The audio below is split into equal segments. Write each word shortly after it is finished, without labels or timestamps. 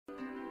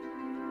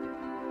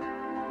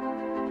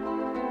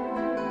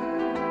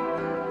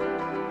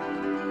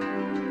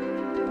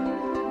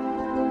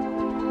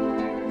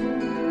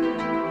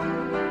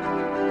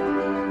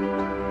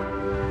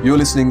You're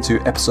listening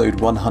to episode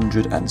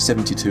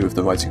 172 of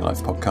the Writing Life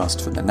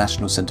podcast from the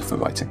National Centre for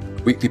Writing,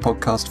 a weekly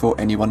podcast for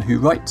anyone who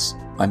writes.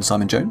 I'm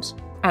Simon Jones.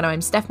 And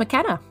I'm Steph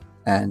McKenna.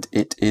 And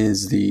it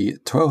is the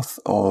 12th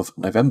of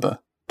November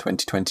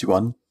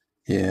 2021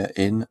 here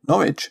in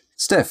Norwich.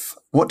 Steph,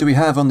 what do we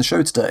have on the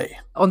show today?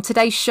 On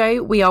today's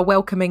show, we are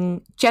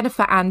welcoming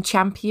Jennifer Ann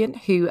Champion,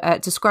 who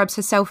describes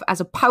herself as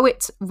a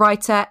poet,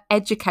 writer,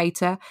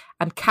 educator,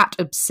 and cat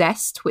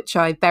obsessed, which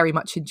I very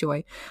much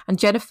enjoy. And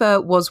Jennifer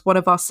was one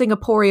of our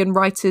Singaporean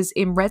writers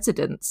in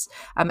residence.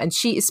 And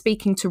she is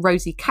speaking to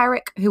Rosy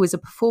Carrick, who is a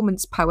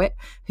performance poet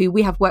who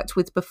we have worked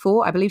with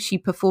before. I believe she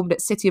performed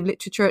at City of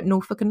Literature at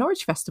Norfolk and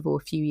Norwich Festival a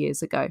few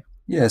years ago.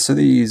 Yeah, so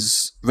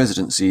these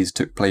residencies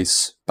took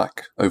place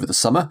back over the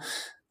summer.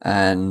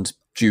 And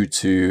due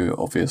to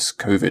obvious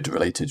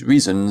COVID-related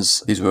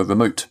reasons, these were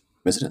remote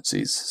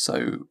residencies.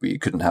 So we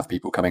couldn't have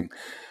people coming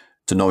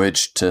to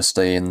Norwich to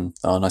stay in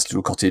our nice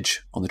little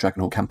cottage on the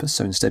Dragon Hall campus.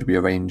 So instead we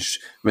arranged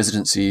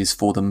residencies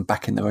for them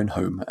back in their own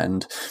home.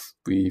 And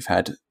we've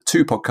had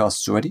 2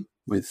 podcasts already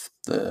with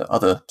the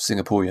other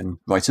Singaporean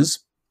writers.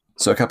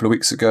 So a couple of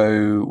weeks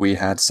ago, we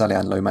had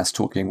Sally-Ann Lomas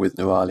talking with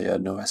Noralia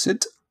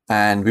Norasid.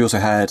 And we also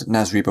had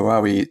Nazri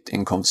Barawi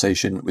in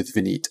conversation with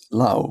Vineet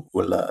Lau.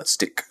 We'll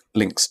stick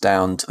links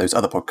down to those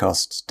other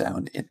podcasts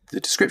down in the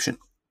description.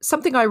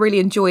 Something I really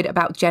enjoyed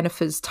about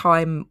Jennifer's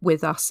time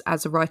with us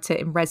as a writer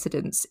in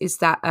residence is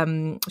that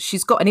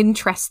she's got an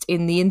interest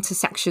in the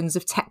intersections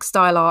of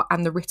textile art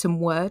and the written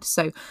word.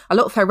 So a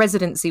lot of her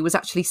residency was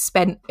actually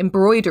spent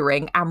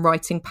embroidering and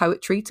writing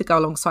poetry to go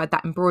alongside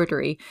that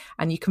embroidery.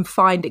 And you can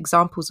find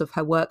examples of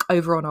her work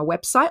over on our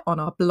website,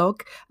 on our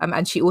blog.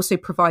 And she also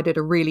provided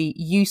a really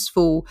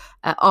useful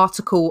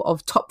article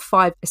of top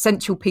 5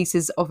 essential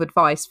pieces of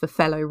advice for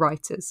fellow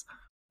writers.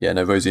 Yeah,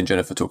 no, Rosie and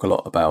Jennifer talk a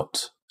lot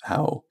about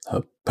how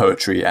her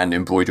poetry and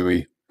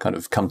embroidery kind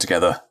of come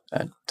together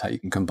and how you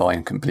can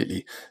combine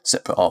completely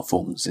separate art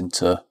forms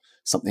into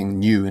something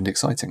new and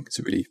exciting. It's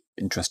a really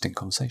interesting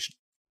conversation.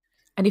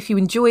 And if you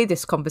enjoy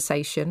this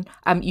conversation,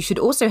 you should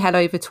also head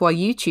over to our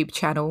YouTube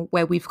channel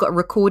where we've got a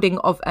recording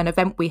of an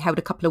event we held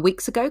a couple of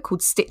weeks ago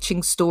called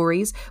Stitching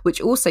Stories, which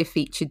also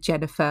featured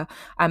Jennifer.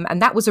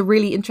 And that was a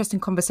really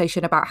interesting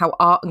conversation about how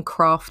art and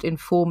craft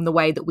inform the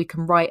way that we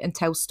can write and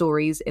tell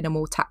stories in a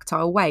more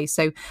tactile way.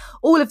 So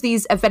all of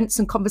these events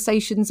and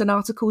conversations and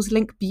articles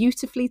link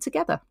beautifully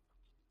together.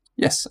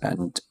 Yes,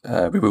 and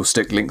we will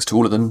stick links to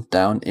all of them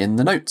down in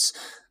the notes.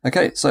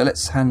 Okay, so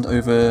let's hand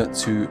over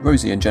to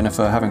Rosie and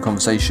Jennifer having a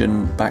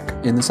conversation back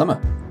in the summer.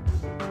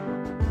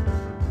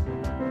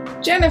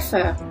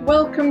 Jennifer,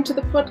 welcome to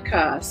the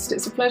podcast.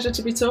 It's a pleasure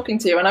to be talking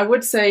to you. And I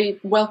would say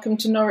welcome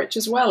to Norwich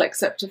as well,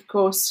 except, of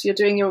course, you're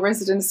doing your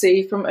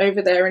residency from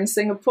over there in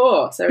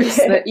Singapore. So it's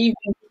the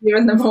evening for you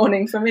and the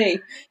morning for me.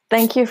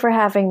 Thank you for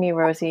having me,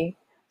 Rosie.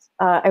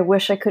 I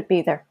wish I could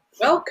be there.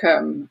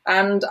 Welcome.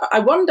 And I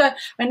wonder,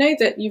 I know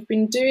that you've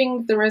been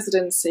doing the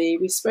residency.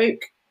 We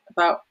spoke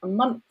about a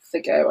month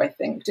ago, I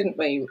think, didn't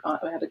we? I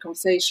had a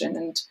conversation,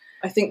 and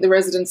I think the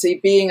residency,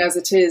 being as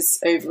it is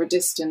over a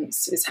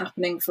distance, is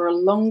happening for a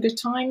longer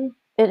time.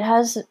 It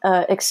has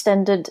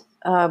extended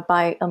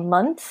by a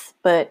month,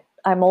 but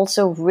I'm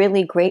also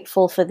really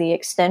grateful for the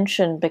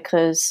extension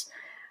because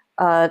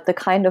the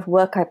kind of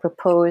work I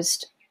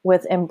proposed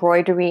with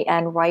embroidery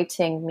and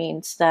writing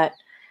means that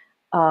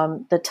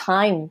the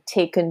time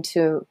taken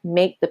to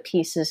make the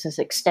pieces is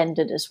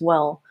extended as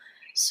well.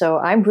 So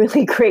I'm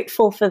really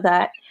grateful for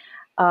that.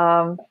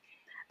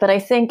 But I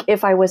think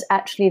if I was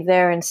actually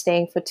there and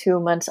staying for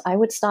 2 months, I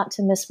would start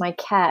to miss my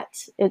cat.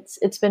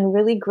 It's been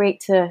really great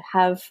to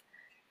have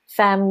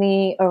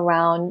family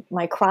around,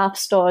 my craft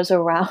stores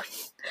around,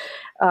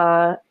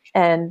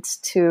 and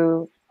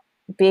to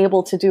be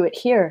able to do it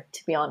here,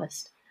 to be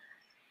honest.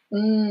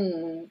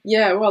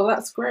 Yeah, well,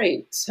 that's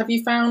great. Have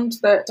you found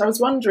that, I was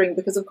wondering,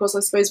 because of course I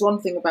suppose one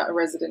thing about a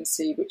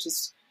residency, which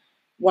is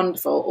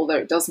wonderful, although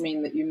it does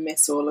mean that you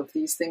miss all of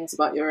these things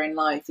about your own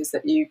life, is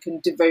that you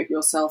can devote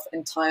yourself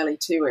entirely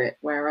to it.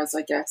 Whereas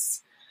I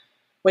guess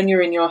when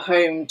you're in your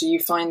home, do you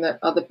find that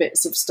other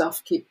bits of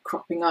stuff keep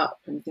cropping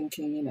up and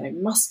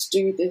thinking, must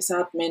do this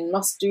admin,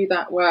 must do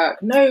that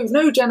work.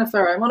 No,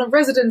 Jennifer, I'm on a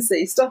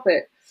residency, stop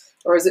it.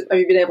 Or have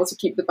you been able to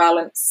keep the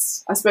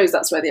balance? I suppose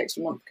that's where the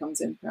extra month comes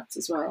in perhaps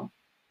as well.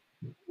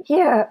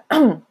 Yeah,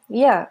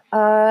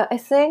 I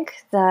think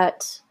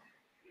that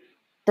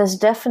there's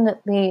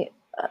definitely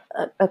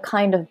a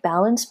kind of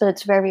balance, but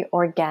it's very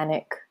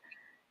organic.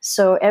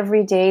 So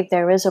every day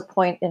there is a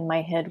point in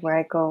my head where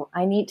I go,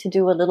 I need to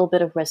do a little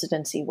bit of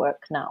residency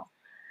work now.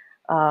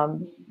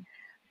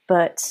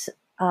 But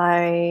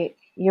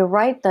you're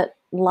right that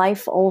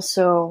life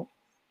also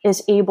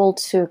is able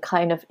to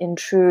kind of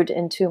intrude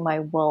into my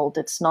world.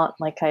 It's not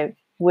like I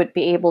would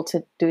be able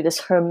to do this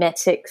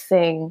hermetic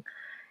thing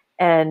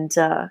and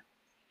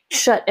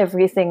shut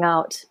everything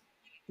out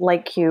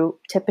like you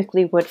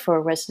typically would for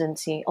a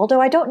residency.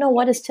 Although I don't know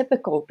what is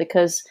typical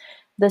because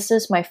this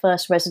is my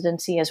first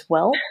residency as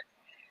well.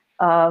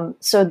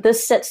 So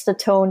this sets the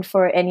tone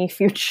for any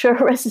future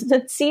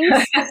residencies.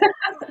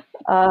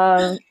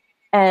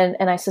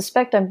 And I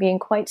suspect I'm being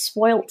quite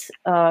spoilt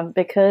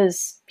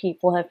because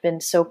people have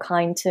been so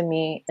kind to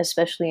me,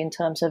 especially in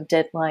terms of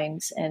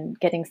deadlines and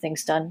getting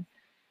things done.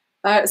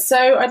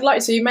 So I'd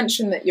like to. You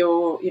mentioned that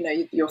your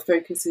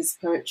focus is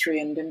poetry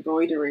and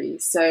embroidery.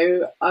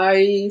 So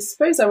I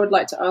suppose I would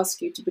like to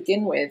ask you to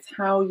begin with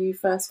how you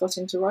first got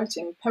into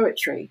writing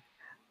poetry.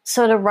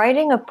 So the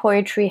writing of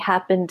poetry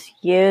happened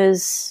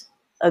years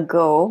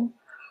ago,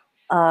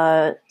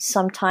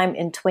 sometime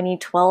in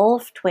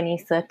 2012,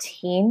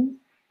 2013,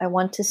 I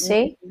want to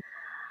say.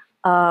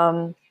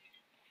 And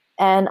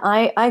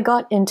I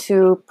got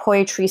into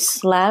poetry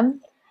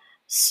slam.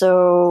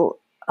 So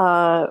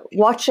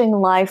watching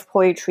live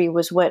poetry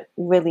was what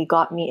really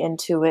got me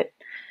into it,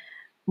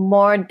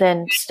 more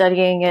than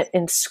studying it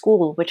in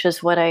school, which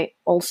is what I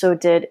also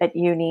did at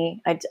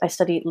uni. I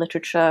studied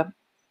literature,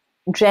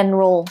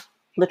 general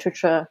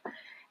literature,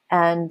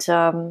 and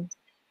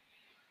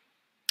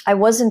I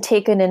wasn't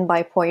taken in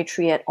by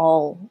poetry at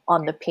all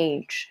on the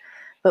page.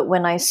 But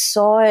when I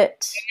saw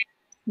it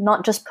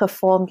not just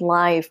performed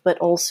live, but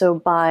also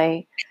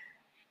by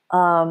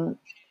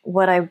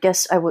what I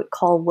guess I would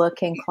call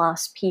working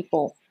class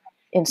people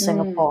in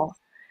Singapore,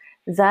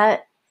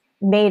 that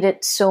made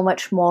it so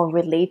much more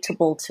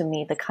relatable to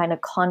me. The kind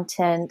of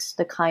content,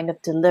 the kind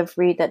of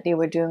delivery that they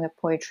were doing with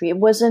poetry. It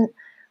wasn't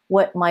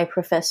what my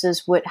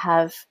professors would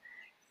have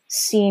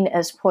seen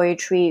as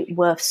poetry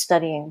worth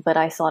studying, but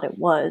I thought it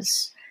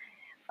was.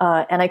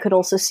 And I could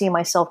also see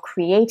myself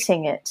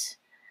creating it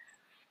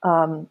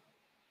in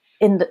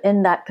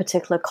that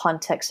particular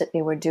context that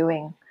they were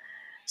doing.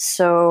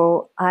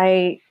 So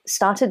I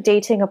started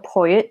dating a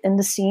poet in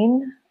the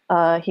scene.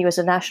 He was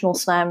a national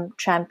slam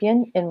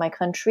champion in my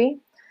country,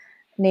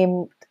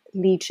 named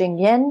Li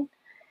Jingyan.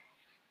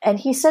 And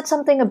he said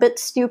something a bit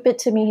stupid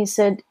to me. He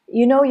said,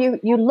 you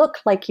look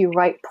like you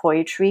write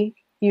poetry.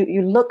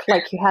 You look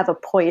like you have a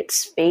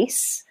poet's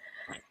face.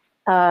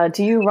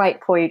 Do you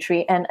write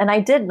poetry? And I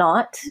did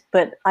not,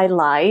 but I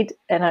lied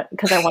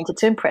because I wanted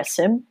to impress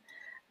him.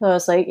 So I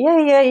was like,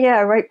 yeah,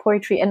 I write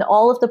poetry. And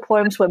all of the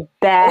poems were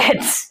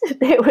bad.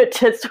 They were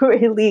just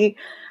really,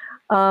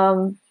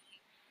 you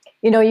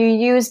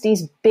use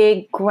these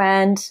big,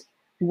 grand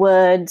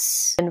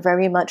words and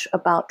very much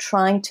about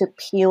trying to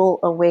peel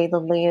away the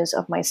layers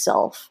of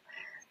myself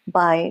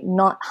by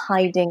not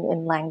hiding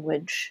in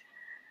language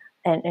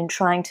and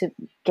trying to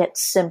get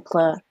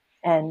simpler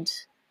and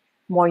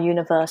more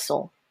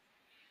universal.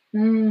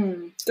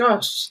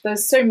 Gosh,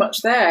 there's so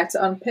much there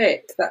to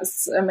unpick.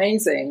 That's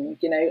amazing.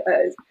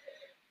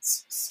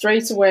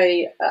 Straight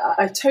away,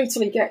 I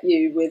totally get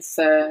you with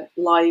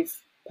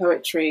live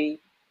poetry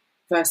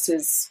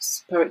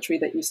versus poetry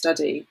that you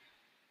study.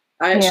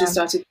 I actually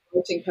started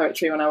writing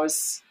poetry when I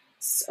was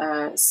 6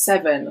 or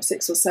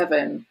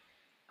 7.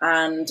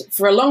 And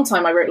for a long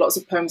time, I wrote lots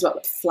of poems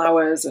about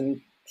flowers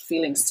and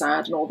feeling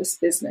sad and all this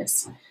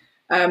business.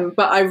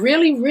 But I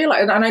really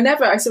realized, and I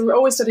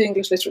always studied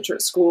English literature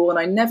at school, and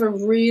I never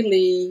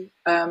really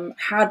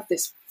had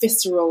this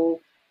visceral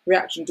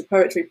reaction to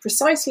poetry,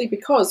 precisely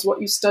because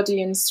what you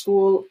study in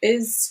school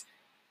is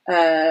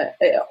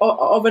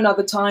of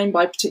another time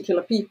by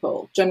particular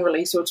people,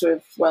 generally sort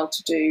of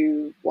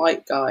well-to-do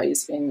white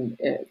guys in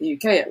the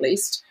UK, at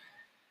least.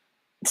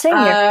 Same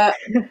here.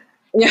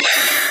 Yeah.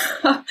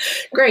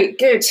 Great,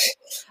 good.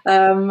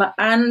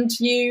 And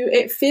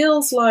it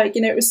feels like,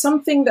 it was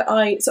something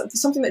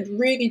that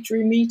really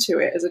drew me to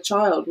it as a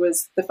child,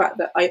 was the fact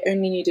that I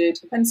only needed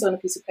a pencil and a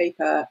piece of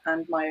paper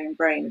and my own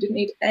brain. I didn't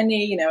need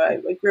any,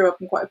 I grew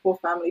up in quite a poor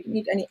family, didn't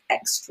need any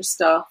extra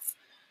stuff.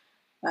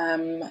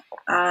 And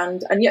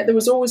yet there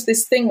was always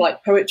this thing,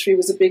 like poetry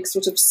was a big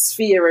sort of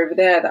sphere over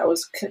there that I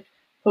was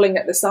pulling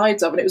at the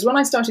sides of. And it was when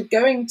I started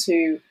going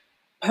to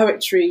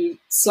poetry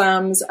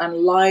slams and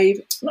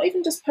live, not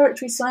even just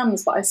poetry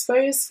slams, but I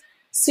suppose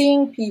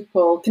seeing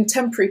people,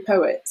 contemporary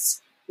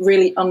poets,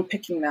 really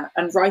unpicking that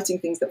and writing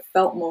things that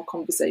felt more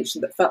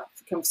conversational,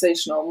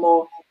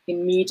 more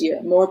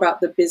immediate, more about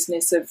the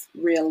business of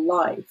real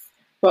life,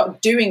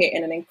 but doing it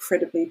in an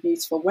incredibly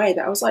beautiful way,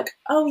 that I was like,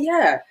 oh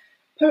yeah,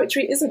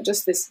 poetry isn't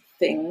just this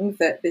thing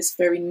that this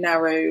very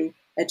narrow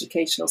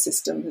educational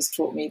system has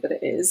taught me that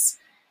it is.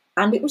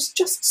 And it was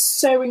just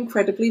so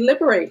incredibly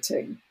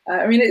liberating.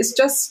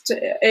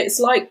 It's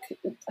like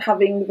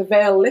having the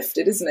veil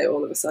lifted, isn't it,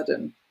 all of a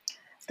sudden?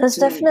 There's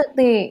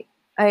definitely,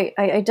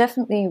 I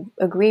definitely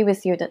agree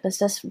with you that there's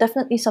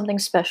definitely something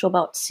special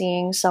about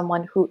seeing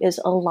someone who is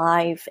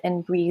alive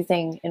and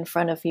breathing in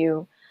front of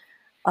you,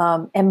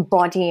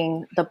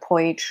 embodying the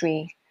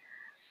poetry,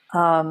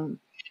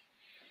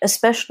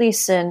 especially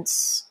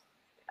since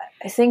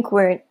I think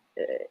we're,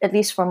 at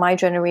least for my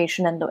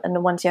generation and the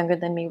ones younger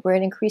than me, we're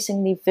an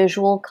increasingly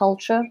visual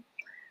culture.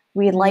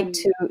 We like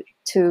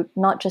to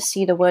not just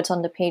see the words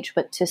on the page,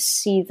 but to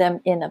see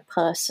them in a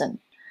person.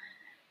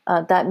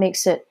 That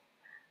makes it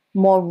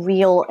more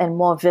real and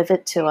more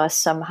vivid to us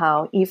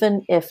somehow,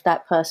 even if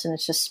that person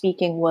is just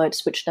speaking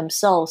words which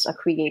themselves are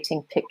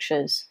creating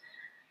pictures.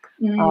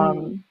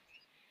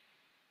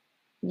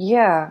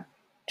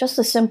 Just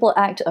the simple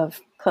act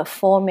of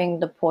performing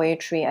the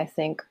poetry, I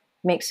think,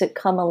 makes it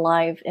come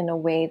alive in a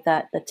way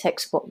that the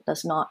textbook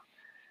does not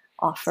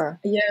offer.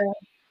 Yeah.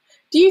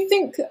 Do you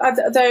think,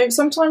 though,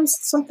 sometimes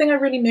something I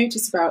really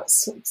notice about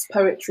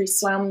poetry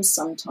slams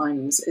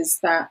sometimes is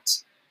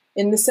that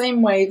in the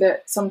same way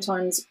that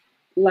sometimes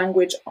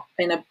language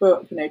in a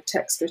book,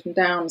 text written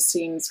down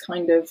seems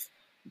kind of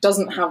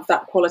doesn't have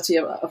that quality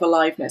of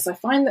aliveness. I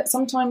find that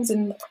sometimes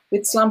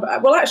with slam,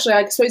 well, actually,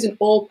 I suppose in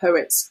all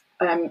poets,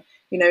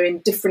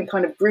 in different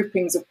kind of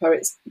groupings of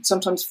poets,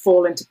 sometimes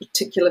fall into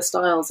particular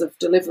styles of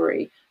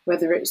delivery,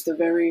 whether it's the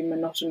very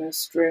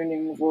monotonous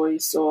droning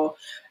voice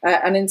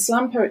and in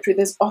slam poetry,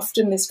 there's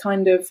often this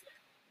kind of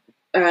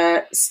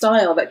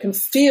style that can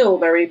feel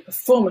very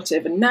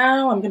performative. And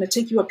now I'm going to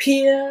take you up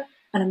here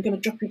and I'm going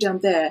to drop you down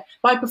there.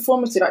 By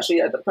performative,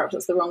 actually, perhaps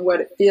that's the wrong word.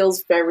 It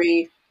feels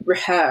very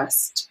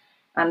rehearsed.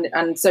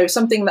 And so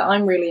something that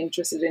I'm really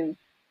interested in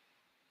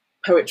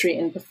poetry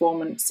in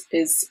performance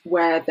is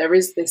where there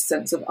is this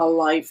sense of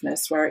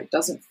aliveness, where it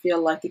doesn't feel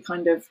like a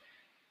kind of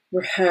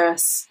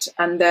rehearsed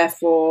and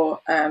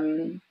therefore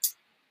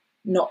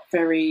not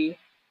very,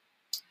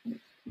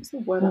 what's the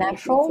word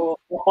natural,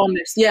 or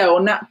honest,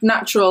 or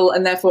natural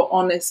and therefore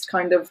honest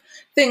kind of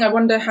thing. I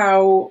wonder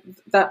how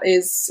that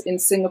is in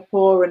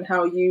Singapore and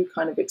how you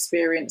kind of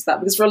experience that,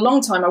 because for a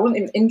long time I wasn't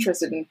even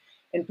interested in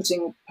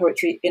putting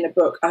poetry in a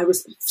book. I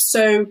was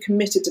so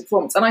committed to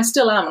performance, and I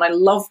still am, and I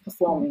love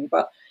performing,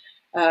 but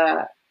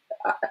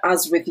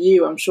as with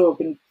you, I'm sure I've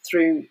been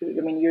through,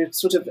 you're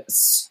sort of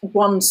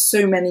won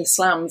so many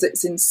slams,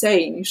 it's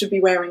insane. You should be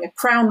wearing a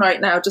crown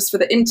right now just for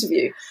the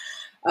interview.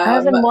 I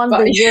haven't won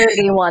the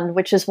yearly one,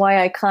 which is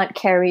why I can't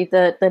carry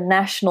the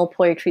National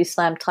Poetry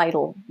Slam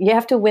title. You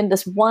have to win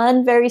this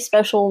one very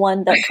special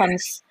one that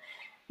comes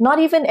not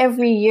even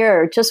every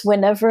year, just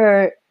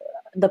whenever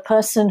the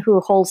person who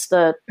holds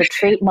the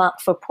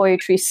trademark for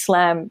Poetry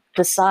Slam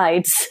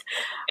decides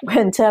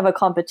when to have a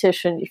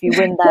competition. If you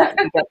win that,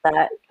 you get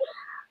that.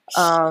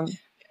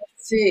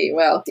 See,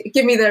 well,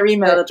 give me their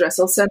email address.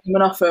 I'll send them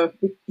an offer.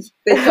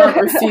 They can't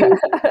refuse. You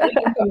can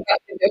come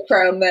back with your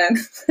crown then.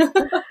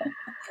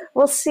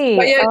 We'll see.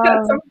 But yeah,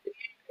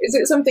 is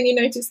it something you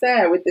noticed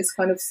there with this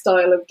kind of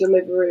style of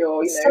delivery,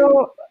 or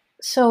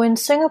So in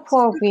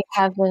Singapore, we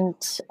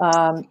haven't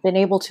been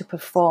able to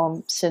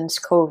perform since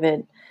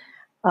COVID.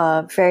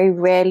 Very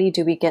rarely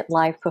do we get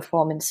live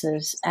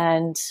performances,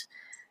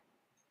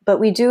 but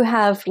we do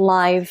have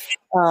live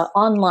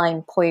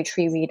online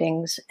poetry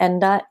readings,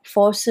 and that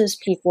forces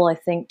people, I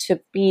think, to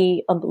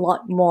be a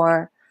lot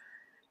more,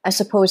 I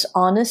suppose,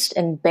 honest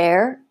and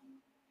bare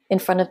in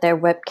front of their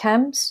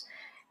webcams.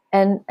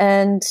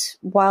 And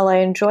while I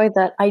enjoy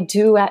that, I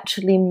do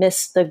actually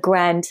miss the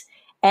grand,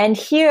 and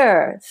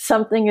here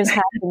something is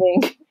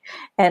happening,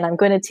 and I'm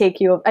going to take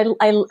you.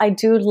 I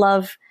do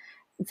love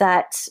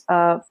that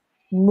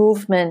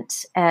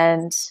movement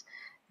and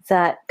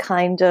that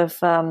kind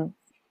of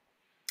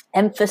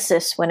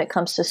emphasis when it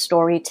comes to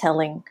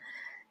storytelling.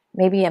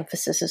 Maybe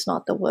emphasis is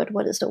not the word.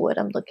 What is the word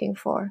I'm looking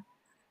for?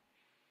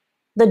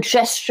 The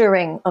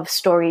gesturing of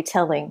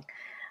storytelling.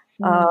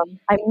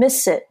 I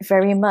miss it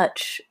very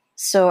much.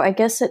 So I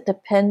guess it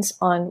depends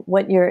on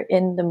what you're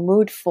in the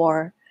mood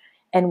for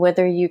and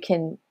whether you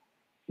can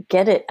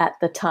get it at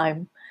the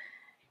time.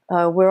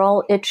 We're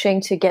all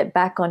itching to get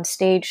back on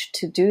stage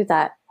to do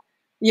that.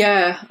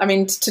 Yeah,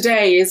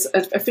 today is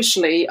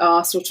officially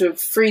our sort of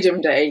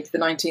Freedom Day, the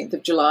 19th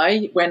of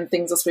July, when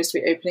things are supposed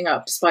to be opening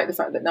up, despite the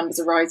fact that numbers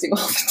are rising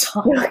all the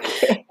time.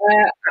 Okay.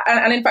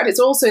 And in fact, it's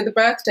also the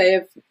birthday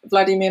of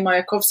Vladimir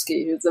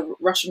Mayakovsky, who's a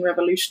Russian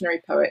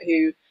revolutionary poet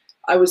who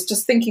I was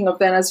just thinking of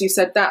then as you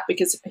said that,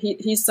 because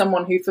he's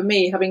someone who, for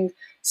me, having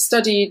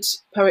studied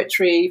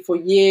poetry for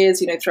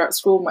years, throughout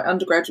school, my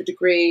undergraduate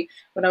degree,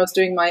 when I was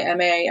doing my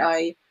MA,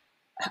 I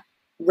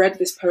read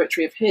this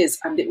poetry of his,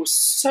 and it was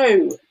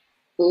so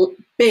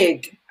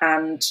big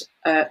and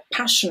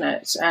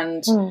passionate,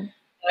 and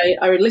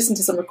I would listen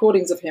to some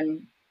recordings of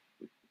him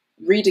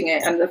reading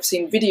it, and I've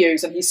seen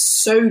videos, and he's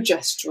so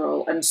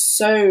gestural and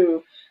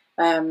so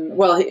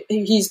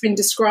he's been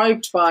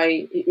described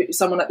by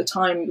someone at the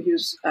time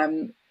who's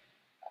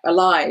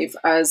alive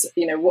as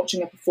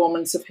watching a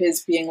performance of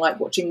his being like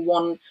watching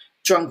one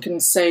drunken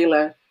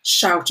sailor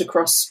shout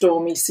across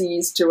stormy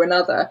seas to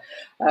another.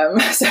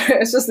 So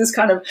it's just this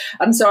kind of,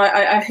 and so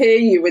I hear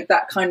you with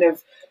that kind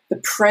of the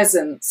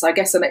presence, I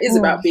guess, and it is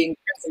about being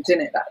present in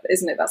it,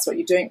 isn't it? That's what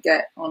you don't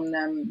get on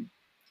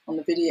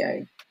the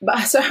video.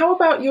 But so how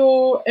about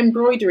your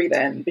embroidery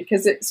then?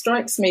 Because it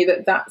strikes me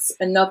that that's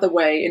another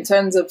way in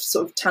terms of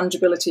sort of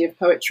tangibility of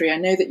poetry. I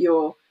know that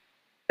your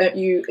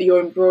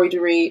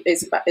embroidery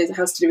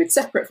has to do with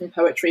separate from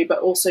poetry, but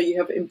also you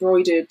have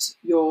embroidered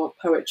your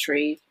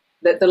poetry,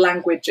 the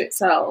language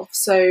itself.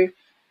 So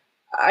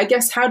I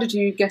guess, how did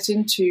you get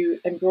into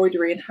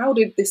embroidery, and how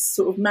did this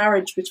sort of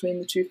marriage between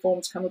the two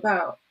forms come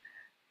about?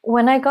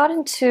 When I got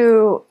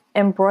into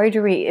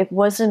embroidery, it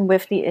wasn't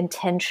with the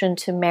intention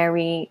to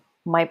marry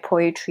my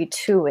poetry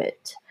to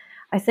it.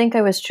 I think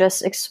I was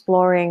just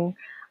exploring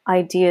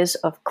ideas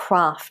of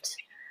craft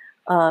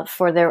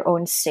for their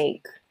own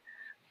sake.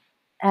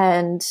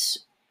 And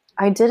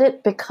I did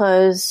it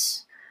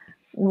because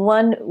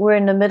One, we're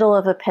in the middle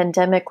of a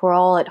pandemic. We're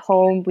all at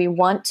home. We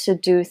want to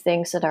do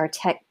things that are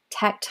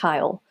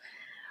tactile.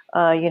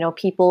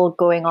 People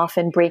going off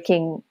and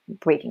baking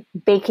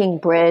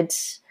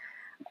breads,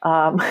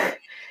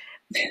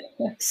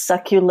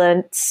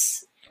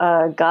 succulents,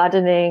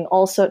 gardening,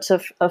 all sorts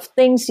of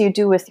things you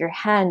do with your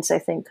hands, I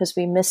think, because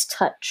we miss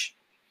touch.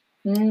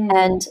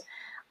 And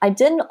I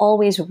didn't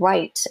always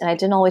write, and I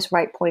didn't always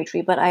write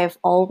poetry, but I have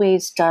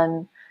always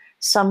done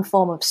some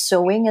form of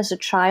sewing as a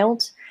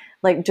child.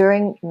 Like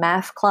during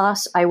math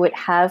class, I would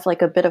have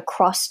like a bit of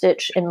cross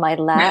stitch in my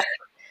lap,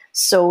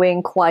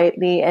 sewing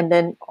quietly, and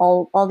then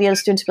all the other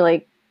students would be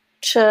like,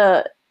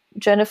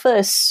 Jennifer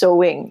is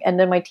sewing. And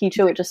then my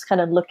teacher would just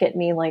kind of look at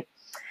me like,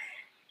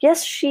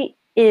 yes, she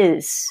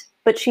is,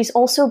 but she's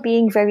also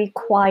being very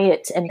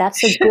quiet, and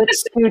that's a good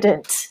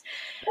student.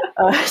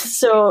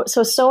 So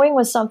sewing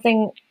was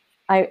something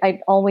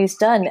I'd always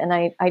done, and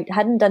I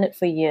hadn't done it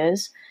for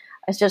years.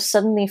 I just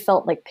suddenly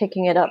felt like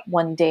picking it up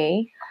one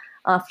day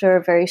after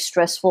a very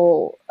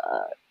stressful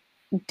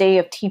day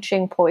of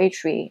teaching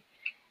poetry,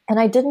 and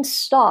I didn't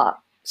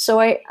stop. So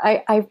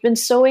I've been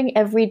sewing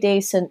every day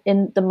since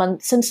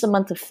the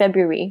month of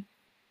February,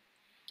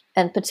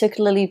 and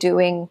particularly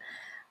doing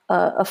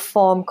a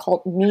form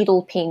called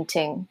needle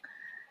painting,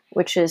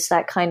 which is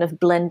that kind of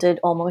blended,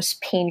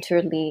 almost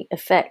painterly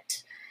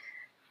effect.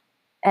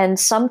 And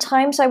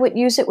sometimes I would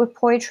use it with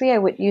poetry. I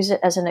would use it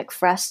as an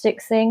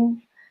ekphrastic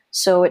thing.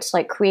 So it's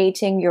like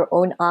creating your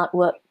own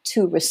artwork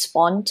to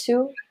respond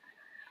to.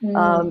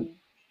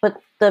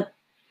 But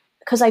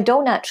because I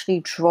don't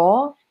actually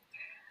draw,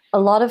 a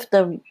lot of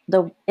the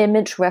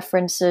image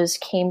references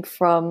came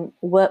from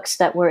works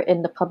that were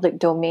in the public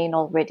domain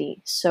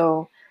already.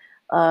 So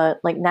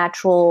like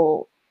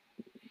natural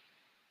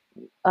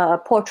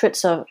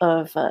portraits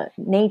of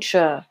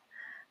nature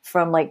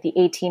from like the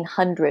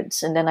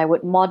 1800s, and then I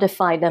would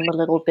modify them a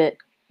little bit,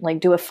 like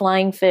do a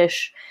flying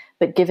fish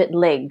but give it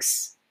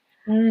legs.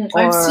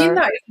 I've seen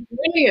that. It's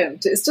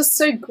brilliant. It's just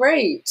so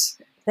great.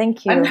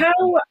 Thank you. And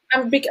how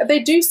they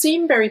do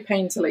seem very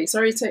painterly.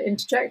 Sorry to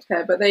interject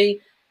here, but they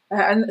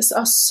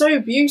are so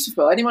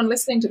beautiful. Anyone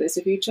listening to this,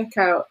 if you check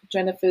out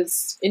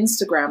Jennifer's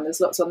Instagram,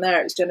 there's lots on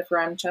there. It's Jennifer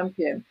Ann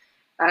Champion,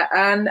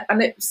 and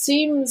it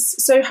seems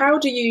so. How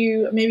do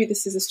you? Maybe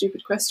this is a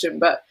stupid question,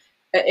 but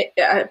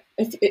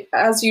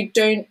if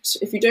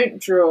you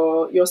don't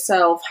draw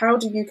yourself, how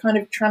do you kind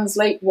of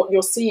translate what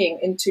you're seeing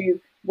into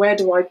where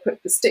do I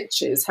put the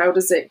stitches? How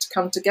does it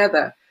come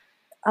together?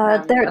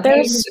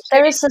 There's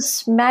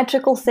this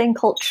magical thing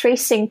called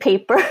tracing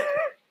paper,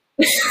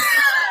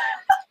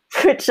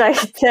 which I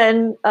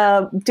then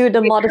do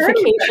the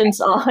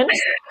modifications on.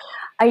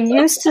 I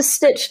used to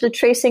stitch the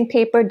tracing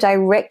paper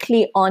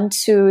directly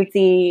onto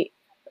the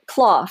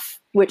cloth,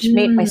 which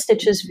made my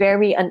stitches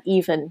very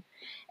uneven.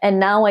 And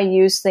now I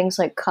use things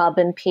like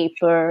carbon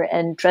paper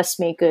and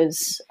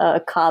dressmakers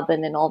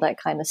carbon and all that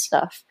kind of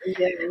stuff.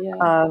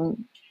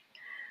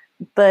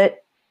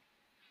 But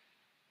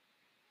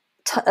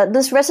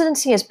this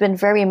residency has been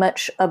very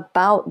much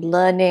about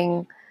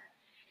learning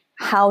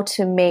how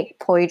to make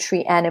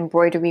poetry and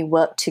embroidery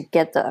work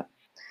together.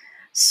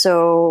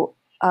 So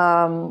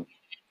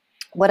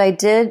what I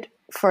did,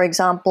 for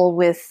example,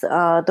 with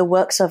the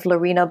works of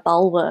Lorena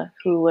Bulwer,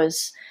 who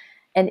was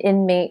an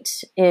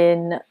inmate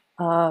in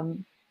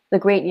the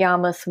Great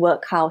Yarmouth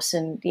Workhouse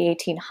in the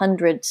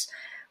 1800s,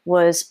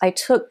 was I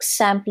took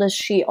samplers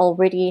she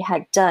already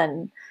had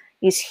done,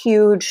 these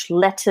huge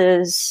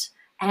letters,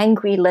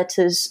 angry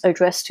letters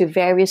addressed to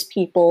various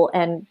people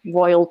and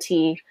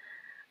royalty,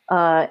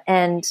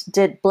 and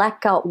did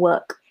blackout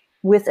work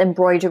with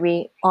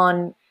embroidery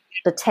on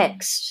the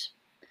text.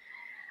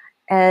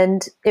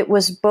 And it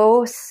was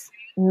both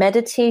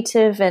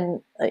meditative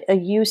and a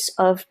use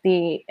of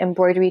the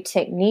embroidery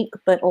technique,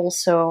 but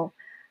also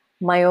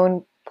my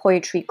own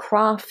poetry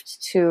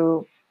craft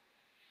to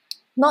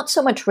not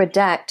so much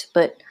redact,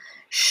 but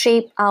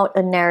shape out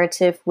a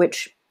narrative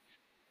which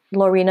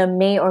Lorena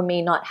may or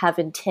may not have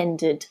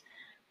intended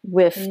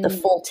with the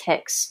full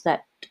text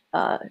that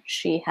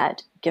she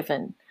had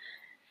given.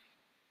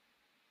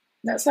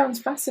 That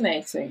sounds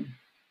fascinating.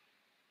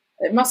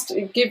 It must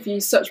give you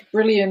such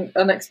brilliant,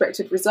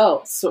 unexpected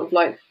results, sort of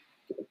like,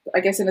 I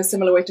guess, in a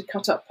similar way to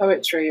cut up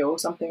poetry or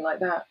something like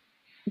that.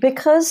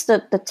 Because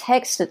the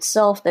text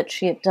itself that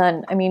she had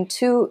done, I mean,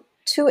 to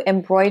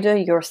embroider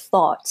your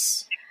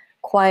thoughts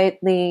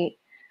quietly,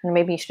 and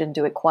maybe you shouldn't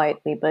do it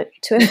quietly, but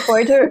to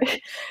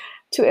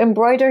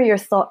embroider your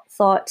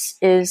thoughts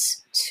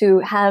is to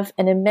have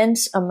an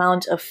immense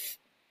amount of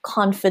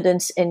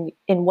confidence in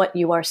what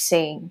you are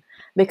saying,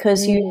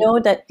 because you know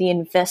that the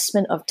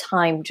investment of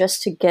time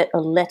just to get a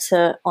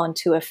letter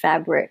onto a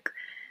fabric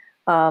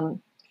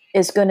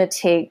is going to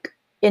take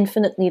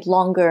infinitely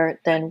longer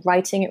than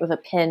writing it with a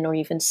pen or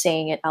even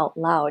saying it out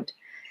loud.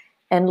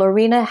 And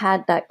Lorena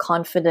had that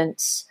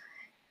confidence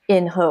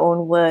in her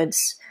own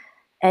words.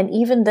 And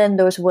even then,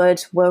 those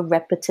words were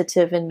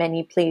repetitive in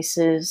many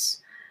places,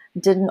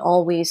 didn't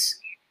always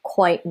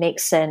quite make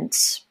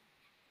sense.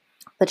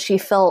 But she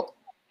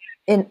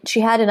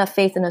had enough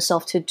faith in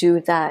herself to do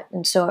that.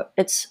 And so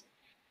it's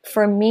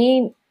for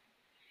me,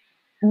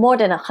 more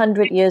than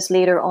 100 years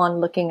later on,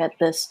 looking at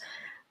this,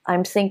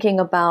 I'm thinking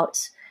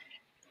about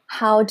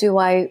how do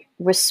I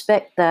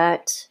respect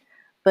that,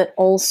 but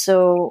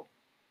also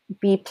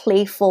be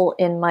playful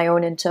in my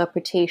own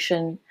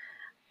interpretation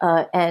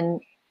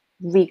and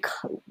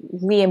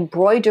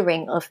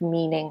re-embroidering of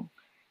meaning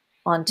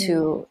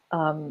onto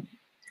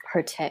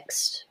her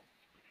text.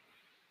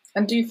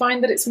 And do you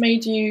find that it's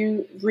made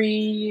you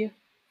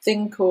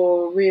rethink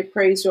or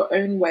reappraise your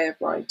own way of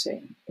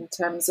writing in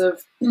terms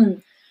of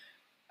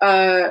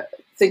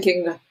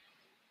thinking,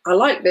 I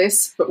like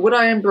this, but would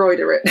I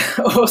embroider it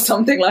or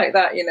something like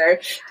that? You know,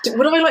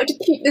 would I like to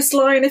keep this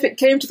line if it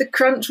came to the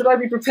crunch? Would I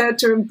be prepared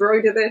to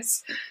embroider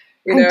this?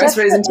 You know, I'm I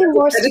suppose in definitely terms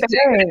more of editing.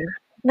 sparing.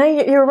 No,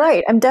 you're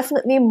right. I'm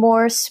definitely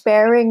more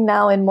sparing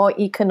now and more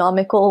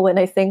economical when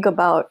I think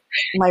about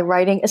my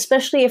writing,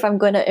 especially if I'm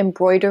going to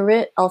embroider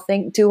it. I'll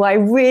think, do I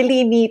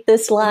really need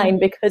this line?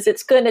 Because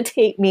it's going to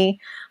take me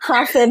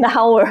half an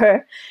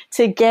hour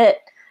to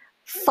get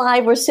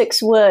 5 or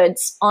 6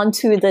 words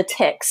onto the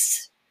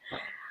text,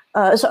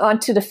 so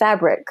onto the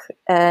fabric.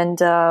 And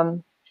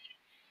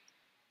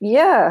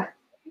yeah,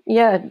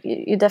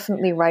 you're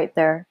definitely right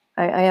there.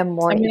 I am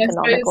more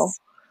economical.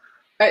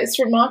 It's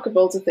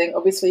remarkable to think,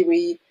 obviously,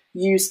 we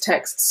use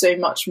text so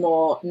much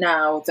more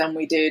now than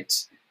we did,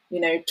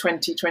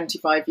 20,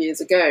 25 years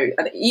ago.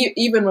 And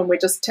even when we're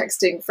just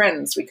texting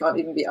friends, we can't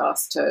even be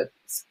asked to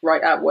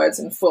write out words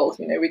in full.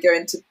 We go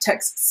into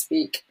text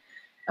speak.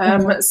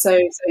 So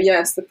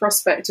yes, the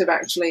prospect of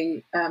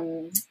actually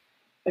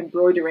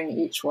embroidering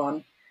each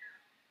one,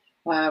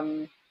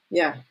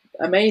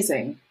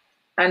 amazing.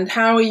 And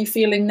how are you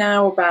feeling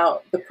now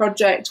about the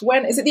project?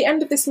 When is it? The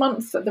end of this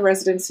month that the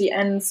residency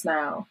ends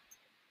now?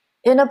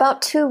 In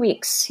about 2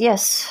 weeks,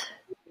 yes.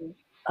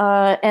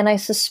 And I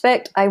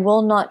suspect I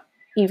will not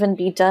even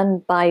be done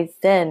by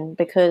then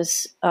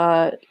because,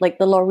 like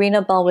the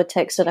Lorena Balwa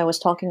text that I was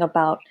talking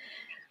about,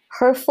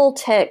 her full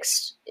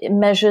text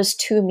measures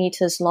 2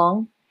 meters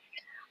long.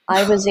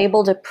 I was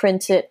able to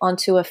print it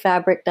onto a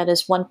fabric that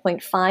is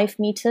 1.5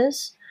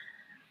 meters,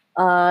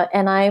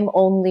 and I'm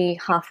only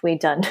halfway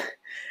done.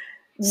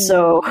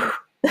 So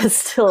there's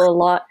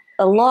still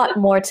a lot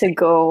more to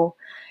go.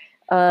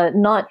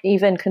 Not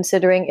even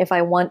considering if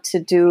I want to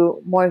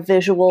do more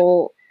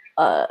visual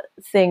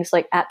things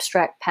like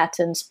abstract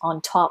patterns on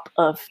top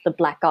of the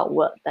blackout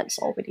work that's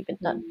already been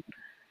done.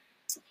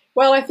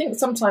 Well, I think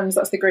sometimes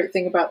that's the great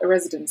thing about the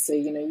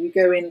residency. You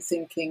go in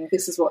thinking,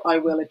 this is what I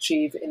will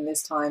achieve in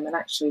this time. And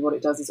actually what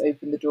it does is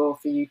open the door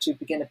for you to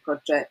begin a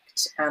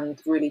project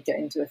and really get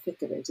into the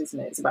thick of it, isn't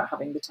it? It's about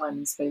having the time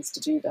and space to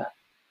do that.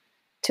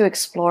 To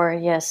explore,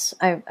 yes.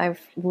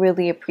 I've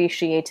really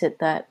appreciated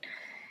that.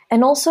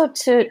 And also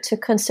to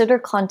consider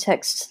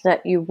contexts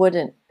that you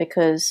wouldn't,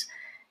 because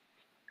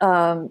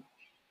I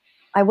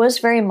was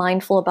very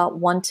mindful about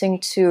wanting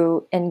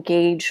to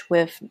engage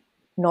with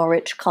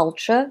Norwich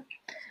culture,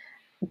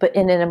 but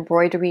in an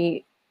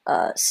embroidery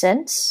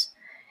sense.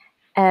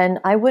 And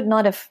I would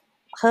not have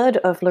heard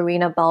of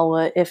Lorena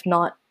Balwa if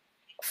not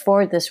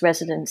for this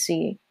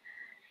residency,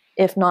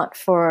 if not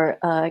for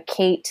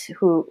Kate,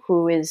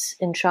 who is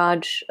in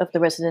charge of the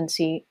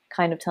residency,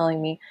 kind of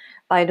telling me,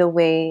 by the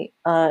way,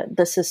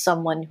 this is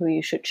someone who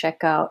you should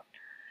check out.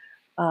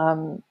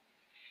 And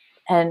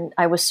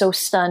I was so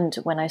stunned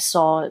when I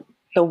saw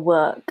the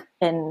work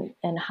and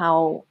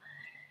how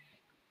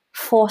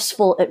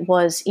forceful it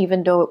was,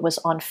 even though it was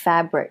on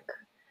fabric.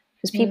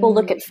 Because people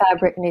look at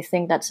fabric and they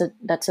think that's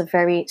a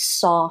very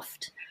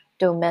soft,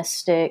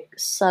 domestic,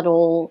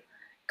 subtle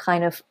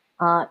kind of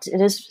art.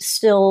 It is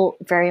still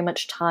very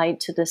much tied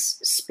to this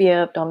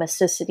sphere of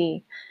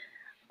domesticity.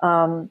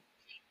 And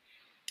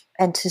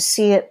to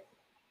see it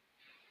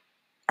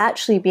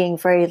actually being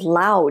very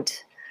loud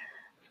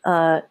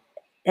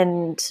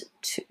and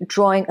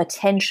drawing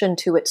attention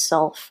to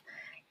itself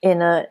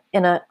in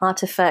an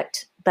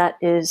artifact that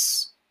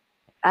is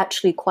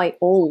actually quite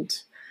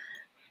old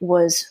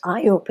was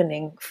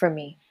eye-opening for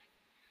me.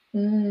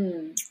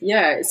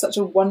 Yeah, it's such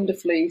a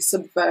wonderfully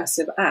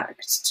subversive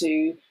act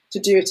to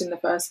do it in the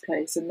first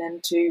place, and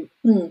then to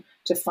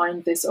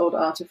find this old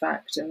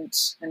artifact and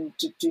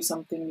to do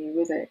something new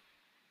with it.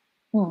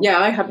 Yeah,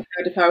 I haven't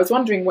heard of her. I was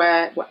wondering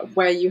where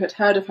you had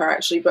heard of her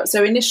actually. But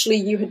so initially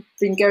you had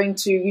been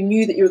you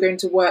knew that you were going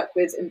to work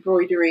with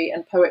embroidery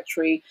and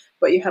poetry,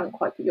 but you hadn't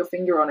quite put your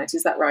finger on it.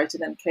 Is that right?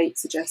 And then Kate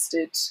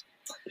suggested.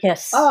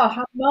 Yes. Oh,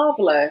 how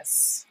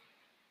marvellous.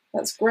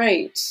 That's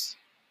great.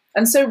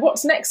 And so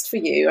what's next for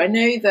you? I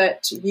know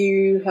that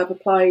you have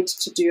applied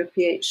to do a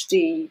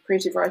PhD,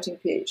 creative writing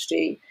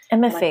PhD.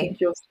 MFA. I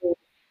think you're still...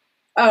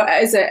 Oh,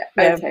 is it?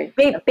 Yeah, okay.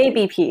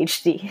 Baby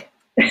PhD.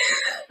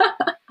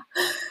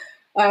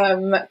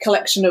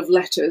 Collection of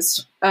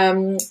letters.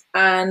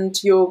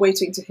 And you're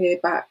waiting to hear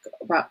back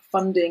about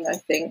funding, I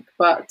think.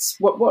 But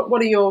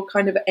what are your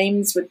kind of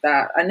aims with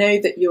that? I know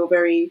that you're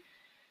very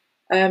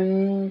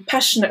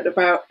passionate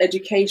about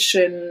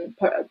education,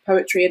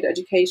 poetry and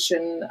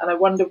education, and I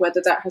wonder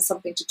whether that has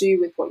something to do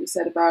with what you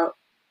said about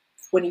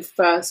when you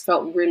first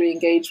felt really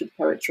engaged with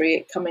poetry,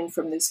 it coming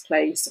from this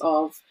place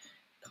of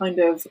kind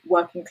of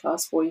working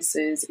class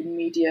voices,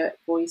 immediate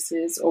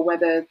voices, or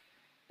whether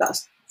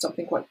that's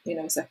something quite,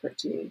 separate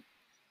to you?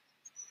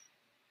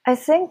 I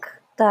think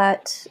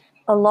that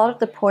a lot of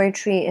the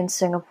poetry in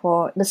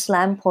Singapore, the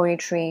slam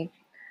poetry,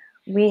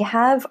 we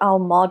have our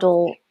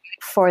model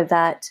for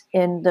that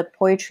in the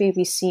poetry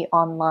we see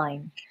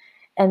online.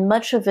 And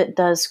much of it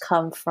does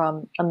come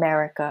from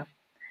America.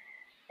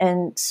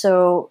 And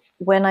so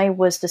when I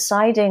was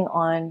deciding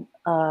on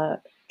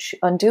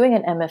doing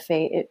an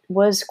MFA, it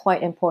was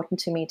quite important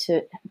to me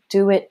to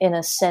do it in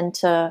a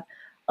center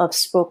of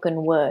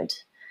spoken word.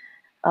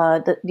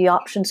 The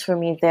options for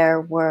me there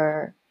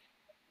were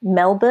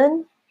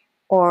Melbourne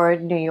or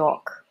New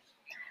York.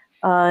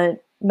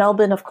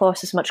 Melbourne, of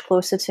course, is much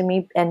closer to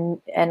me,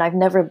 and I've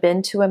never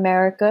been to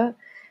America,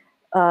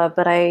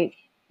 but I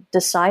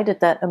decided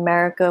that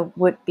America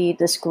would be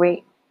this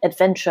great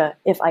adventure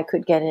if I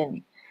could get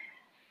in.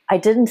 I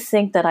didn't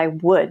think that I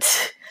would.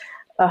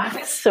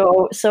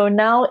 So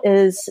now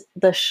is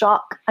the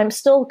shock. I'm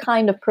still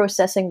kind of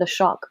processing the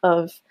shock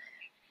of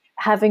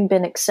having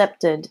been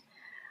accepted.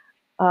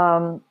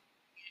 And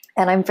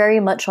I'm very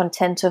much on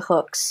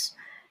tenterhooks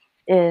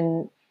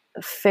in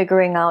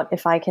figuring out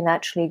if I can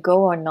actually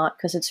go or not,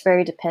 because it's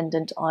very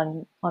dependent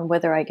on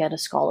whether I get a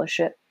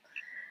scholarship.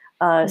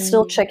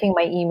 Still checking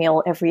my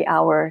email every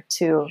hour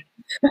to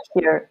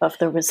hear of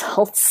the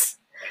results.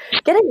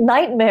 Getting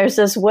nightmares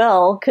as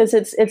well, because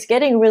it's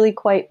getting really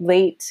quite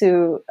late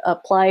to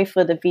apply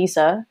for the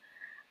visa.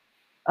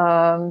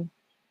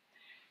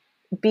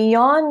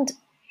 Beyond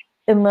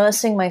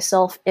immersing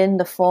myself in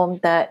the form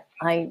that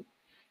I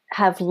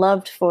have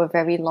loved for a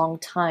very long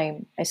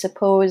time, I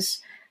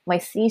suppose my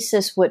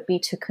thesis would be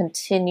to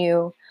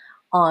continue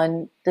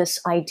on this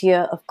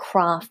idea of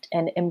craft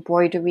and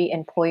embroidery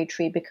and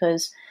poetry,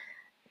 because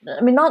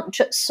I mean, not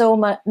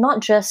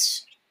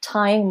just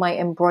tying my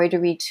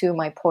embroidery to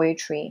my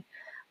poetry,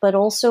 but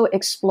also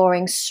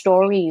exploring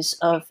stories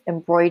of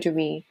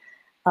embroidery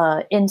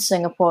in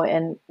Singapore,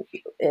 and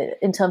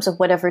in terms of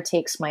whatever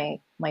takes my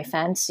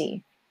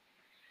fancy.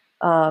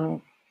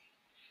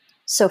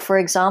 So, for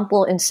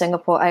example, in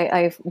Singapore,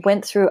 I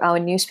went through our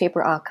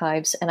newspaper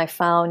archives and I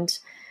found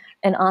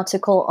an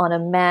article on a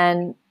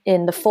man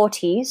in the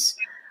 40s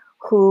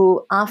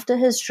who, after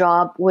his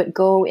job, would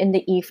go in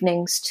the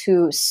evenings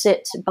to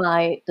sit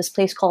by this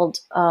place called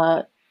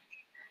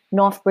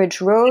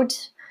Northbridge Road,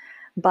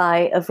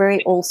 by a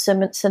very old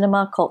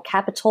cinema called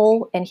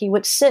Capitol, and he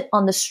would sit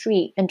on the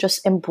street and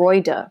just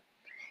embroider.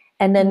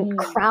 And then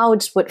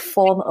crowds would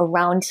form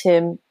around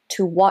him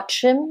to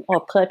watch him or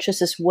purchase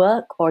his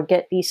work or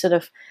get these sort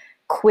of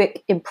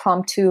quick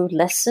impromptu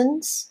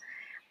lessons.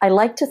 I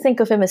like to think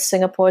of him as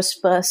Singapore's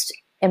first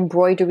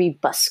embroidery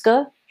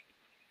busker.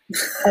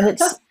 And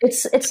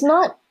it's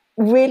not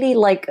really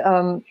like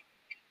a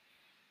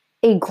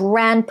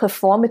grand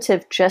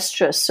performative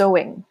gesture,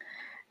 sewing.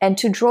 And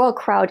to draw a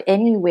crowd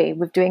anyway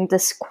with doing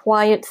this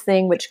quiet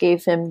thing which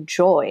gave him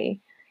joy,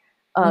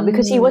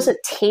 because he was a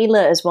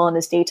tailor as well in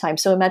his daytime.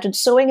 So imagine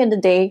sewing in the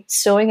day,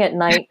 sewing at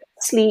night,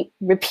 sleep,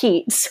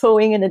 repeat,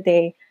 sewing in the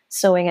day,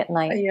 sewing at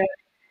night. Yeah.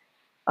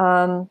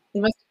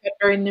 You must have had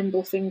very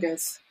nimble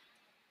fingers.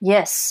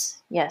 Yes.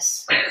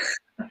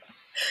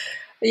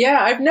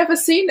 Yeah, I've never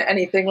seen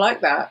anything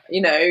like that.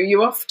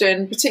 You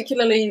often,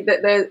 particularly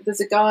that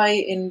there's a guy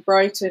in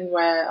Brighton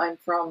where I'm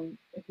from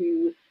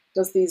who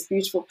does these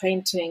beautiful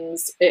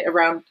paintings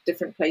around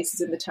different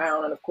places in the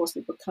town, and of course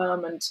people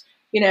come and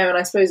and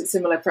I suppose it's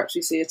similar. Perhaps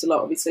you see it a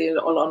lot, obviously, on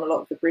a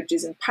lot of the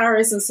bridges in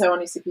Paris and so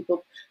on. You see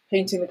people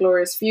painting the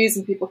glorious views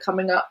and people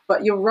coming up.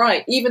 But you're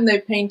right, even though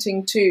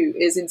painting too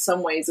is in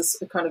some ways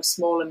a kind of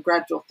small and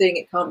gradual thing,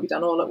 it can't be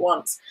done all at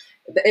once.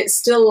 It's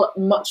still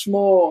much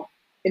more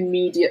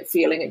immediate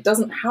feeling. It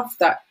doesn't have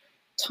that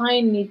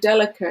tiny,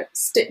 delicate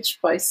stitch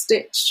by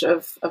stitch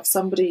of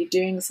somebody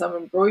doing some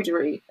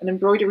embroidery, an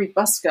embroidery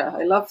busker.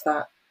 I love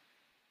that.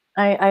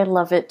 I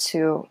love it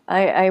too.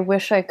 I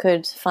wish I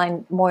could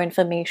find more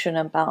information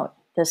about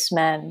this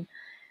man.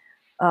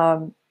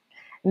 The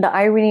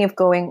irony of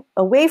going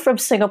away from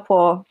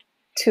Singapore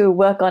to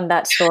work on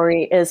that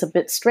story is a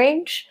bit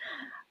strange.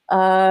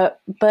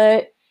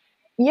 But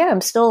yeah,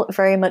 I'm still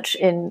very much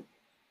in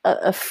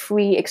a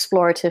free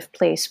explorative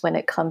place when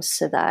it comes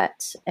to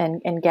that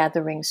and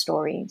gathering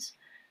stories.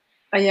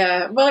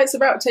 Yeah, well, it's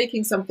about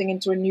taking something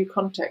into a new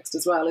context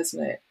as well,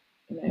 isn't it?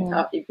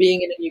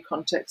 Being in a new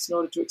context in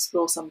order to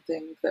explore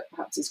something that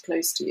perhaps is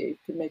close to you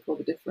can make all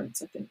the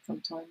difference, I think,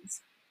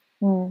 sometimes.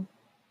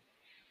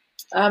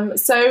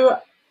 So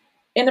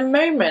in a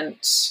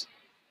moment,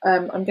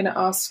 I'm going to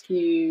ask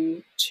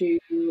you to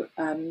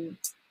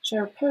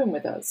share a poem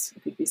with us,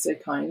 if you'd be so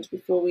kind,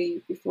 before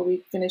we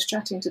finish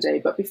chatting today.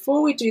 But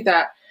before we do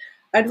that,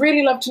 I'd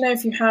really love to know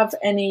if you have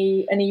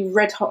any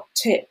red hot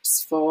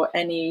tips for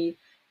any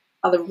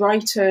other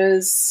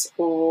writers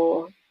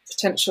or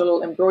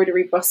potential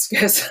embroidery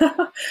buskers,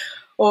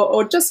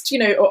 or just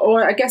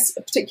or I guess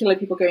particularly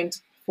people going to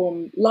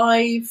perform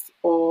live,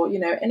 or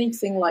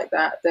anything like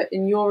that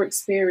in your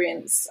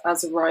experience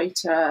as a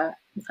writer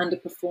and a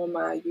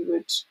performer you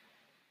would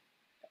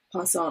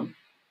pass on.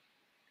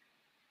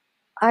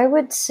 I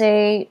would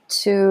say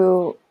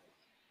to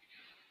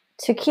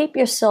keep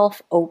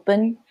yourself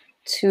open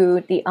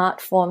to the art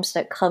forms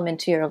that come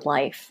into your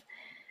life.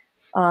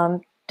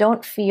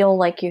 Don't feel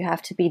like you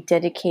have to be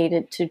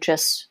dedicated to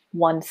just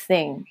one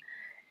thing,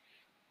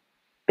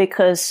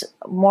 because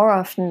more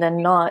often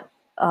than not,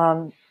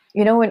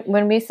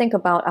 when we think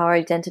about our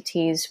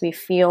identities, we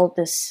feel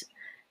this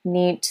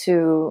need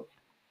to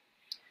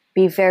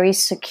be very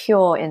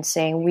secure in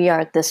saying we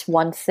are this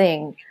one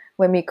thing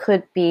when we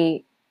could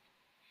be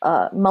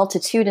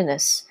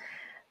multitudinous.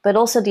 But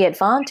also the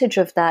advantage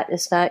of that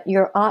is that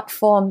your art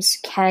forms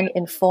can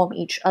inform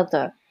each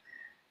other.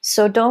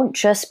 So don't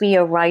just be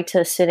a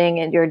writer sitting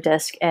at your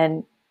desk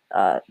and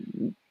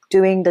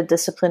doing the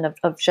discipline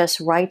of just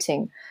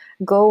writing.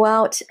 Go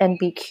out and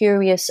be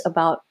curious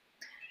about,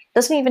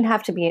 doesn't even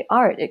have to be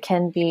art. It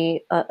can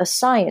be a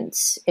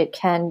science. It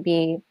can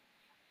be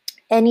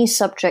any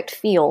subject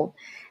field.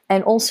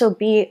 And also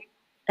be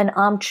an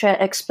armchair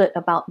expert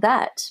about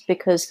that,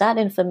 because that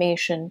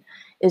information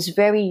is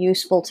very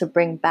useful to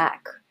bring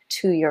back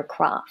to your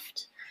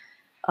craft.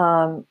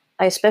 I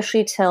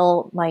especially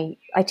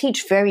I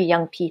teach very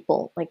young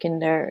people, like in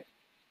their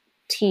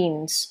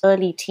teens,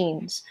 early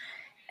teens.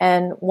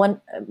 And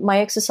my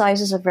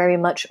exercises are very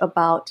much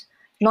about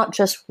not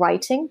just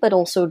writing, but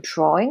also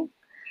drawing.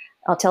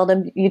 I'll tell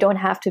them you don't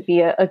have to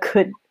be a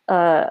good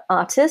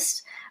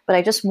artist, but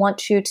I just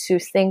want you to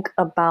think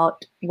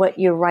about what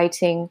you're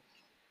writing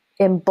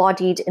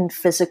embodied in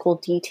physical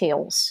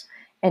details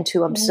and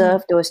to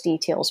observe those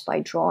details by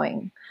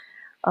drawing.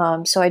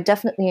 So I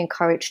definitely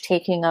encourage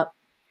taking up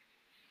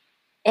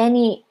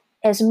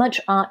as much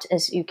art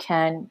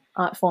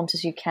forms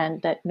as you can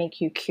that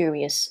make you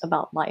curious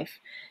about life,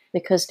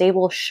 because they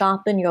will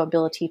sharpen your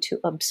ability to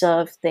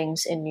observe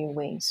things in new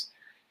ways.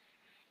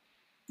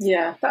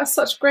 Yeah, that's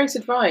such great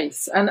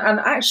advice. And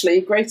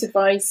actually great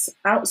advice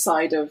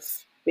outside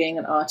of being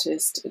an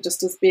artist,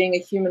 just as being a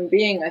human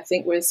being. I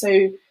think we're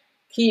so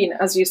keen,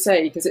 as you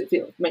say, because it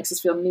makes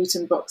us feel neat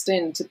and boxed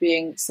in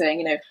to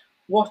saying,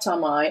 what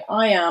am I?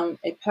 I am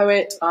a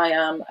poet, I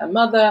am a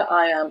mother,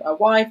 I am a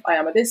wife, I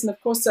am a this. And of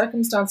course,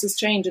 circumstances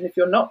change. And if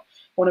you're not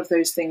one of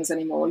those things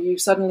anymore, you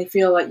suddenly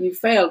feel like you've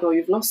failed or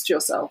you've lost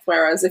yourself.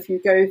 Whereas if you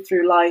go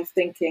through life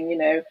thinking,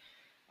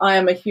 I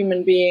am a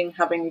human being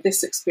having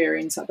this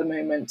experience at the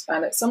moment,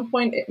 and at some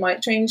point it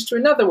might change to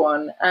another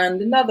one, and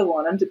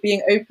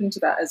being open to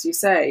that, as you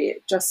say,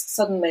 it just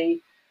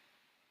suddenly,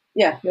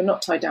 you're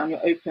not tied down,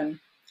 you're open.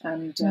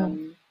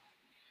 And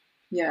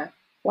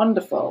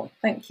wonderful.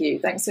 Thank you.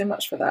 Thanks so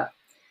much for that.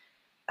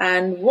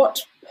 And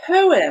what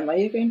poem are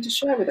you going to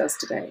share with us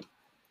today?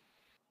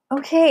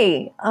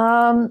 Okay.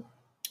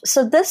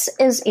 So this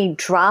is a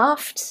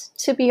draft,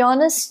 to be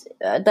honest,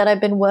 that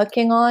I've been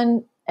working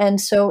on.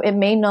 And so it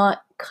may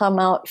not come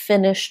out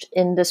finished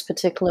in this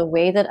particular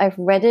way that I've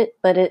read it,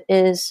 but it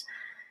is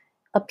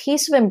a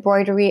piece of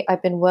embroidery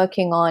I've been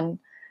working on,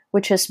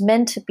 which is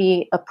meant to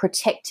be a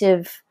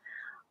protective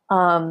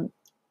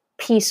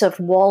piece of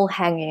wall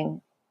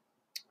hanging.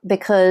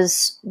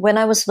 Because when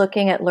I was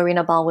looking at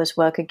Lorena Balwer's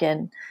work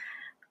again,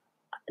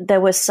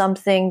 there was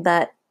something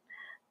that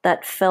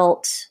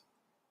felt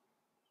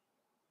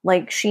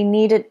like she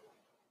needed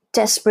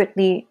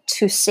desperately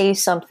to say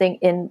something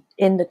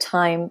in the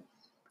time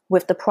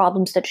with the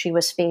problems that she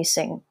was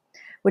facing,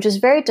 which is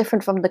very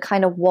different from the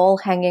kind of wall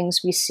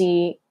hangings we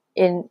see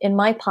in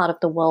my part of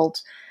the world,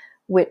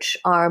 which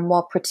are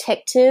more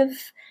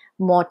protective,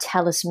 more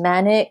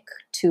talismanic,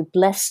 to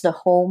bless the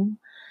home.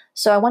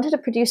 So I wanted to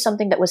produce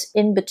something that was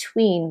in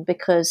between,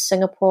 because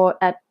Singapore,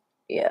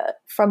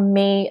 from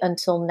May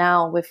until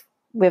now,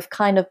 we've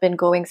kind of been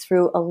going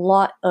through a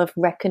lot of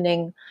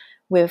reckoning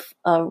with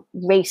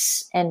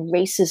race and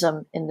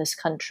racism in this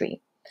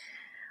country.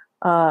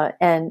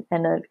 And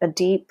a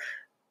deep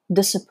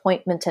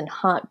disappointment and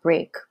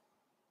heartbreak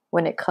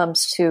when it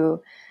comes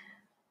to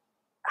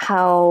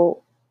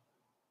how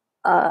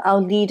our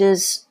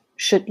leaders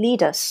should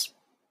lead us.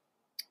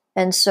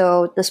 And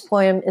so this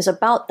poem is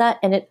about that,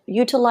 and it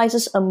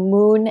utilizes a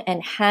moon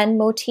and hand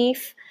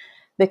motif,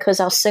 because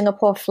our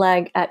Singapore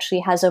flag actually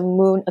has a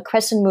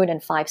crescent moon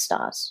and 5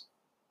 stars,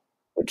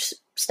 which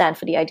stand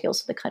for the ideals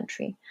of the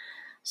country.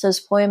 So this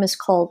poem is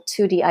called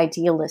To the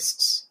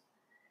Idealists.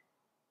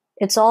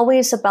 It's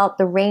always about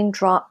the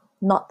raindrop,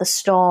 not the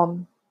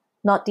storm,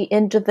 not the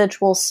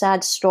individual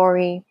sad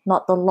story,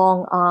 not the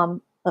long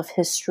arm of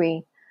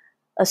history,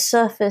 a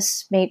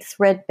surface made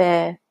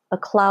threadbare, a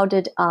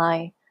clouded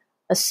eye,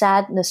 a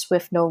sadness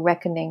with no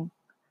reckoning.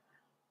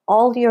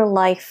 All your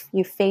life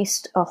you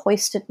faced a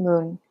hoisted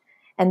moon,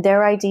 and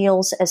their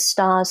ideals as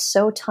stars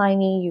so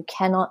tiny you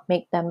cannot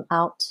make them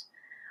out.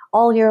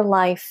 All your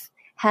life,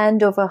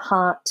 hand over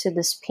heart to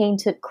this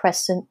painted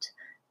crescent,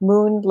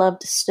 moon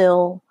loved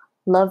still,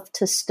 love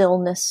to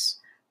stillness,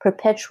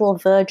 perpetual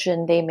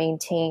virgin they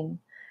maintain,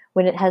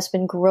 when it has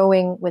been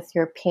growing with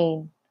your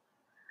pain.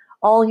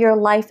 All your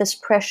life is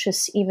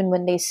precious even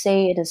when they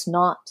say it is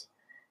not.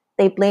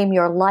 They blame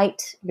your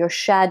light, your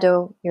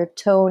shadow, your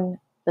tone,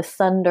 the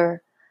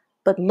thunder.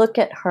 But look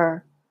at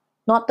her,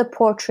 not the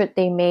portrait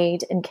they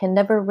made and can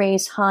never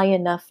raise high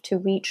enough to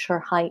reach her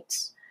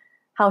heights.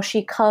 How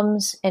she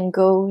comes and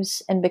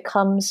goes and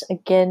becomes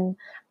again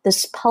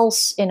this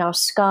pulse in our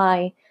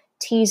sky,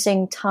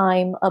 teasing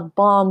time, a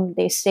bomb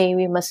they say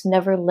we must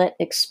never let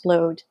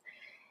explode.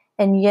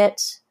 And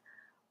yet,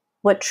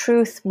 what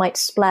truth might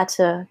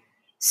splatter,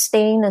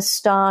 stain a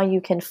star you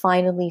can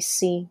finally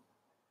see.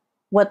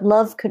 What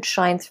love could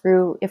shine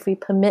through if we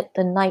permit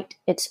the night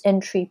its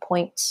entry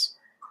points.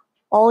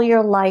 All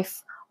your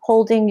life,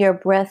 holding your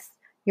breath,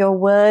 your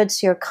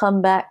words, your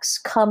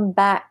comebacks, come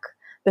back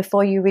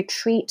before you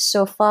retreat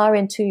so far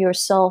into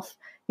yourself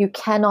you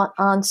cannot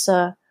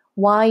answer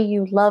why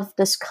you love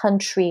this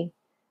country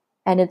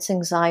and its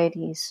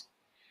anxieties.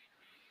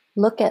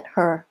 Look at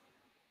her,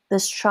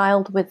 this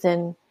child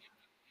within,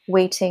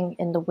 waiting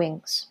in the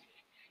wings.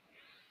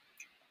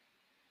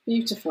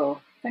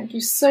 Beautiful. Thank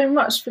you so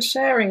much for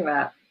sharing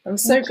that. I'm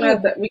so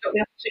glad that we got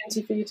the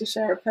opportunity for you to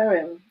share a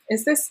poem.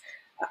 Is this,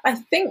 I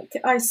think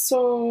I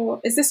saw,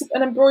 is this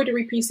an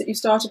embroidery piece that you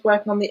started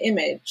working on the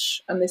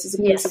image? And this is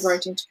a piece of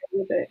writing to go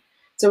with it.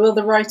 So will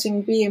the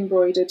writing be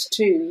embroidered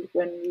too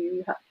when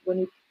you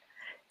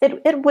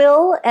It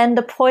will, and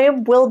the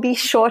poem will be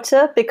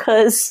shorter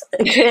because,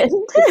 again,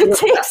 it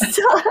takes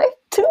time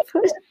to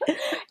put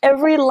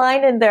every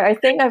line in there. I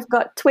think I've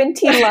got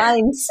 20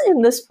 lines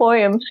in this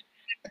poem.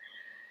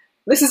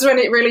 This is when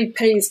it really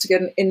pays to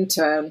get an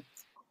intern.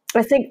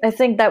 I think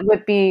that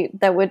would be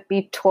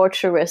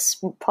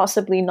torturous,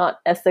 possibly not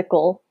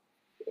ethical.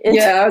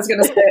 Yeah, I was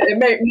going to say it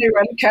may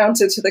run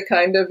counter to the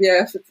kind of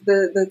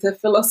the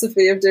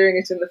philosophy of doing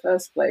it in the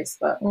first place.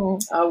 But oh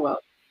well,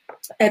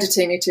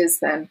 editing it is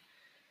then.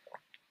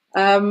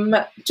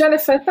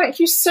 Jennifer, thank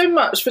you so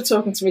much for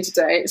talking to me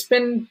today. It's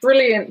been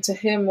brilliant to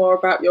hear more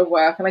about your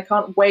work, and I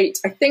can't wait.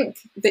 I think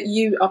that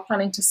you are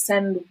planning to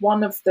send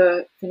one of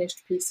the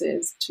finished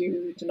pieces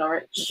to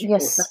Norwich.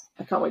 Yes.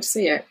 I can't wait to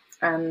see it.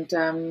 And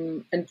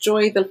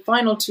enjoy the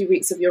final 2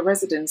 weeks of your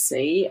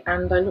residency,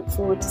 and I look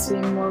forward to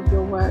seeing more of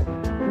your work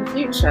in the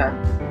future.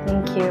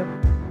 Thank you.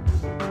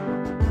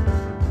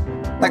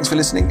 Thanks for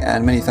listening,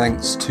 and many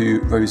thanks to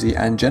Rosy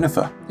and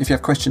Jennifer. If you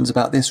have questions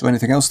about this or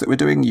anything else that we're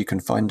doing, you can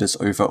find us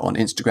over on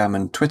Instagram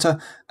and Twitter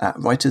at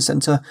Writers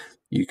Centre.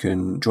 You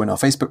can join our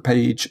Facebook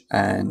page,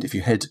 and if you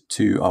head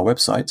to our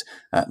website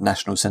at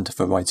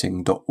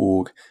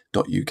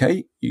nationalcentreforwriting.org.uk,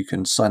 you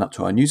can sign up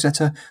to our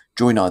newsletter,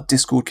 join our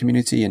Discord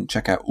community, and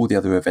check out all the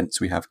other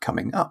events we have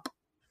coming up.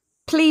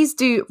 Please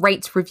do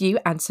rate, review,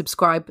 and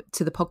subscribe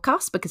to the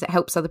podcast because it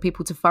helps other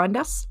people to find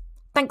us.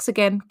 Thanks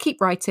again, keep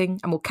writing,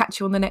 and we'll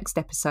catch you on the next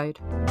episode.